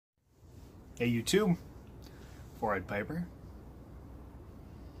Hey YouTube, four-eyed piper.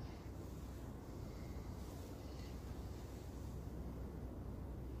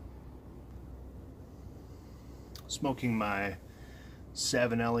 Smoking my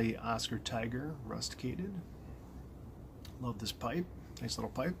Savinelli Oscar Tiger rusticated. Love this pipe, nice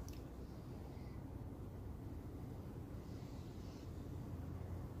little pipe.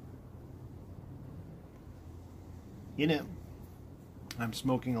 In it, I'm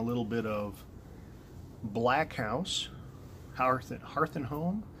smoking a little bit of Black House, Hearth and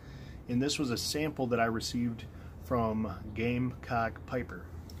Home, and this was a sample that I received from Gamecock Piper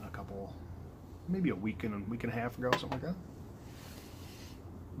maybe a week and a half ago, something like that.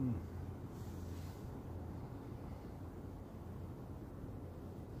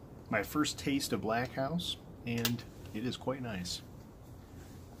 My first taste of Black House, and it is quite nice.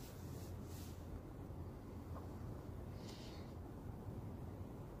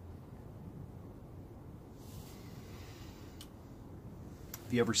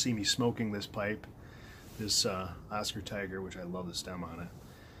 If you ever see me smoking this pipe, this Oscar Tiger, which I love the stem on it,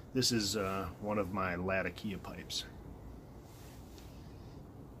 this is one of my Latakia pipes.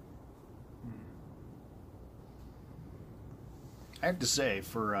 I have to say,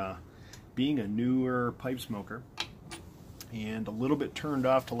 for being a newer pipe smoker and a little bit turned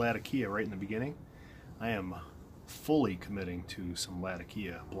off to Latakia right in the beginning, I am fully committing to some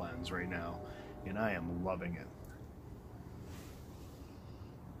Latakia blends right now, and I am loving it.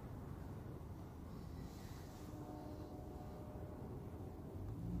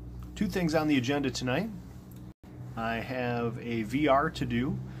 Two things on the agenda tonight. I have a VR to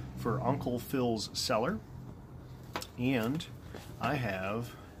do for Uncle Phil's Cellar, and I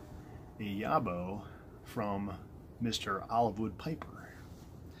have a YABO from Mr. Olivewood Piper,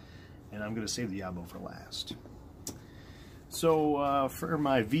 and I'm going to save the YABO for last. So for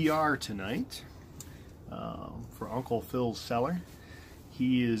my VR tonight, for Uncle Phil's Cellar,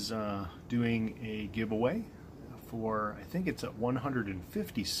 he is doing a giveaway for, I think it's at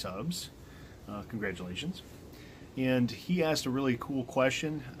 150 subs. Congratulations. And he asked a really cool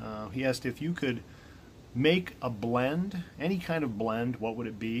question. He asked if you could make a blend, any kind of blend, what would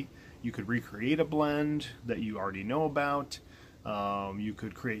it be? You could recreate a blend that you already know about. You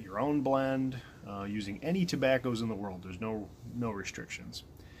could create your own blend using any tobaccos in the world. There's no restrictions.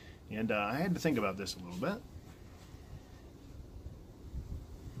 And I had to think about this a little bit.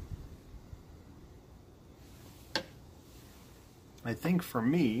 I think for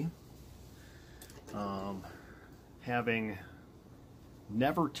me, having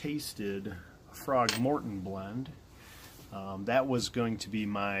never tasted a Frog Morton blend, that was going to be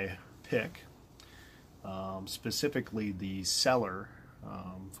my pick. Specifically the Cellar,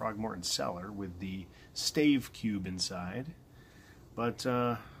 Frog Morton Cellar with the stave cube inside. But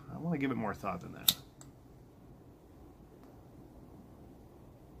I want to give it more thought than that.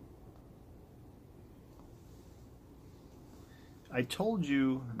 I told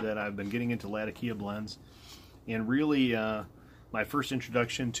you that I've been getting into Latakia blends, and really my first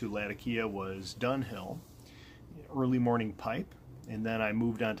introduction to Latakia was Dunhill, early morning pipe, and then I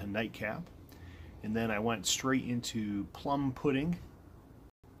moved on to nightcap, and then I went straight into plum pudding,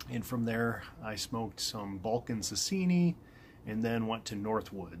 and from there I smoked some Balkan Sassini, and then went to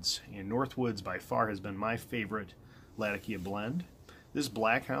Northwoods, and Northwoods by far has been my favorite Latakia blend. This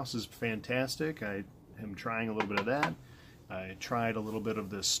Black House is fantastic. I am trying a little bit of that. I tried a little bit of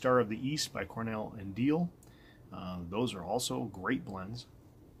the Star of the East by Cornell and Deal. Those are also great blends.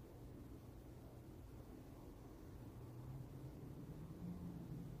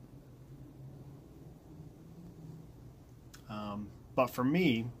 But for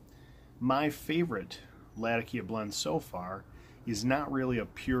me, my favorite Latakia blend so far is not really a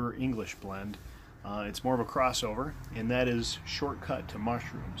pure English blend. It's more of a crossover, and that is Shortcut to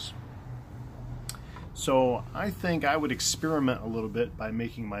Mushrooms. So I think I would experiment a little bit by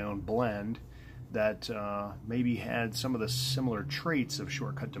making my own blend that maybe had some of the similar traits of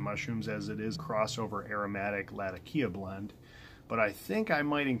Shortcut to Mushrooms as it is crossover aromatic Latakia blend. But I think I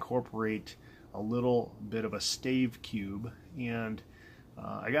might incorporate a little bit of a stave cube, and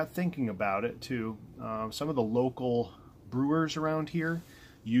I got thinking about it too. Some of the local brewers around here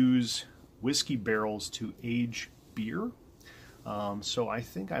use whiskey barrels to age beer. So I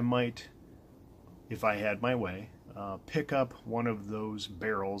think I might, if I had my way, pick up one of those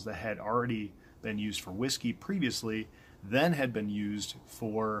barrels that had already been used for whiskey previously, then had been used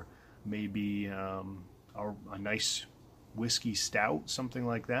for maybe a nice whiskey stout, something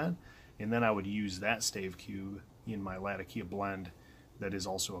like that, and then I would use that stave cube in my Latakia blend that is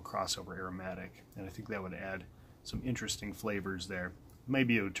also a crossover aromatic, and I think that would add some interesting flavors there.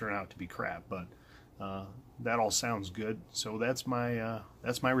 maybe it would turn out to be crap, but that all sounds good. So that's my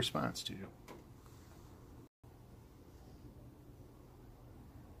response to you.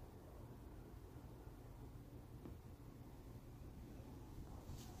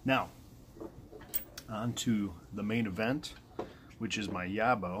 Now, on to the main event, which is my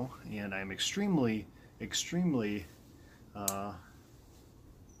YABO, and I'm extremely excited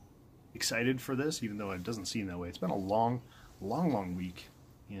for this, even though it doesn't seem that way. It's been a long week,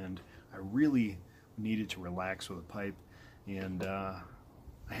 and I really needed to relax with a pipe, and I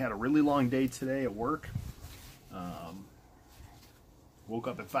had a really long day today at work. Woke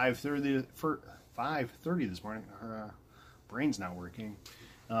up at 5:30 this morning. Our brain's not working.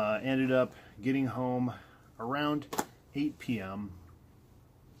 Ended up getting home around 8 p.m.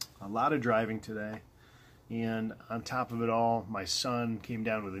 A lot of driving today, and on top of it all, my son came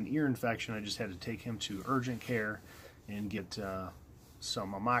down with an ear infection. I just had to take him to urgent care and get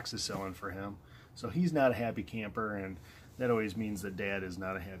some amoxicillin for him. So he's not a happy camper, and that always means that Dad is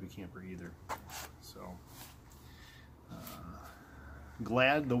not a happy camper either. So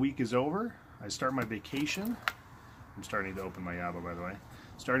glad the week is over. I start my vacation. I'm starting to open my YABO, by the way.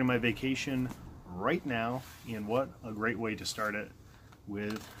 Starting my vacation right now, and what a great way to start it,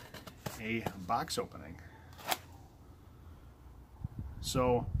 with a box opening.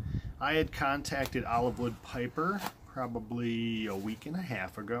 So I had contacted Olivewood Piper probably a week and a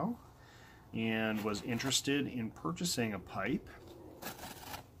half ago and was interested in purchasing a pipe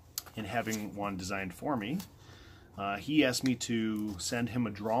and having one designed for me. He asked me to send him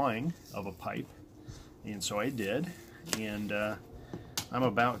a drawing of a pipe, and so I did, and I'm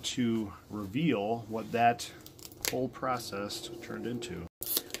about to reveal what that whole process turned into.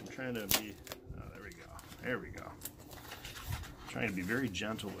 I'm trying to be, there we go. I'm trying to be very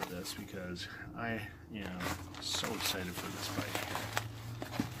gentle with this because I am so excited for this pipe.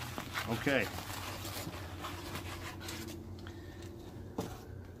 Okay.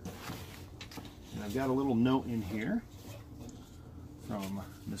 And I've got a little note in here from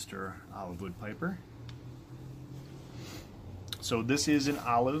Mr. Olivewood Piper. So this is an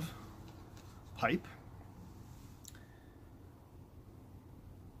olive pipe.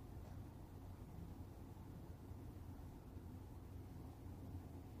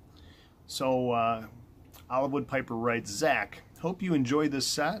 So Olivewood Piper writes, Zach, hope you enjoy this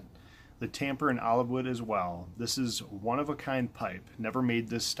set, the tamper and Olivewood as well. This is one-of-a-kind pipe. Never made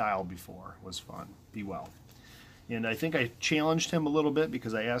this style before. Was fun. Be well. And I think I challenged him a little bit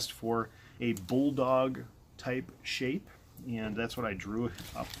because I asked for a bulldog type shape, and that's what I drew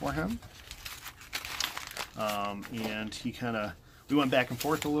up for him. And he we went back and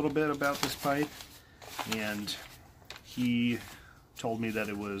forth a little bit about this pipe, and he told me that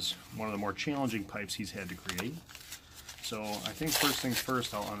it was one of the more challenging pipes he's had to create. So I think first things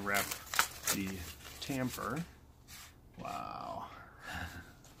first, I'll unwrap the tamper. Wow.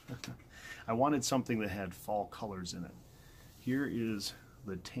 I wanted something that had fall colors in it. Here is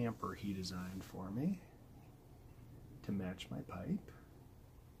the tamper he designed for me to match my pipe.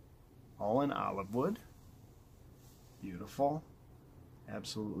 All in Olivewood. Beautiful.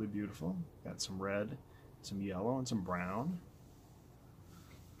 Absolutely beautiful. Got some red, some yellow, and some brown.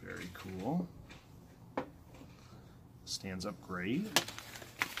 Very cool. Stands up great.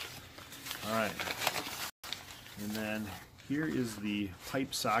 Alright. And then here is the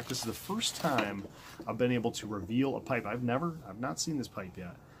pipe sock. This is the first time I've been able to reveal a pipe. I've not seen this pipe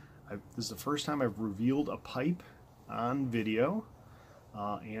yet. This is the first time I've revealed a pipe on video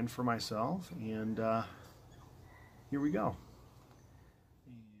and for myself. And here we go.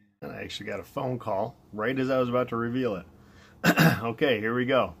 And I actually got a phone call right as I was about to reveal it. Okay, here we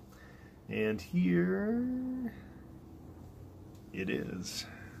go. And here it is.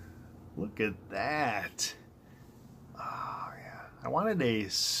 Look at that. Oh, yeah. I wanted a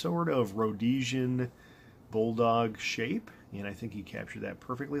sort of Rhodesian bulldog shape, and I think he captured that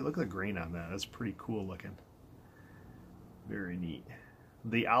perfectly. Look at the grain on that. That's pretty cool looking. Very neat.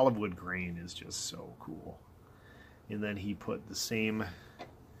 The Olivewood grain is just so cool. And then he put the same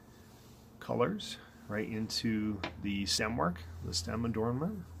colors right into the stem work, the stem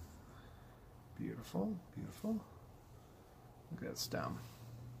adornment. Beautiful, beautiful. Look at that stem.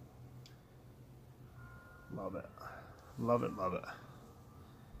 Love it. Love it, love it.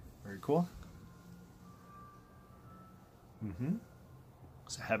 Very cool.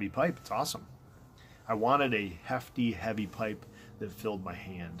 It's a heavy pipe. It's awesome. I wanted a hefty, heavy pipe that filled my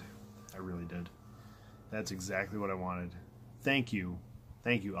hand. I really did. That's exactly what I wanted. Thank you.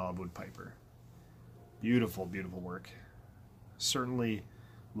 Thank you, Olivewood Piper. Beautiful, beautiful work. Certainly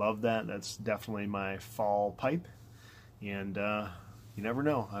love that. That's definitely my fall pipe. And you never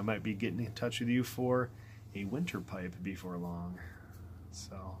know. I might be getting in touch with you for a winter pipe before long.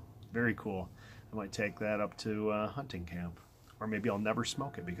 So, very cool. I might take that up to hunting camp. Or maybe I'll never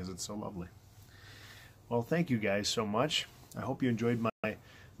smoke it because it's so lovely. Well, thank you guys so much. I hope you enjoyed my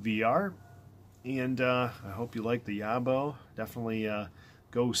VR. And I hope you like the YABO. Definitely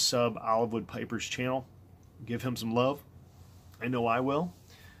go sub Olivewood Piper's channel. Give him some love. I know I will.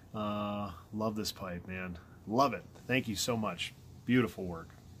 Love this pipe, man. Love it. Thank you so much. Beautiful work.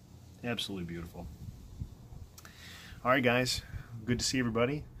 Absolutely beautiful. All right, guys. Good to see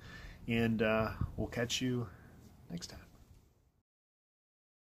everybody. And we'll catch you next time.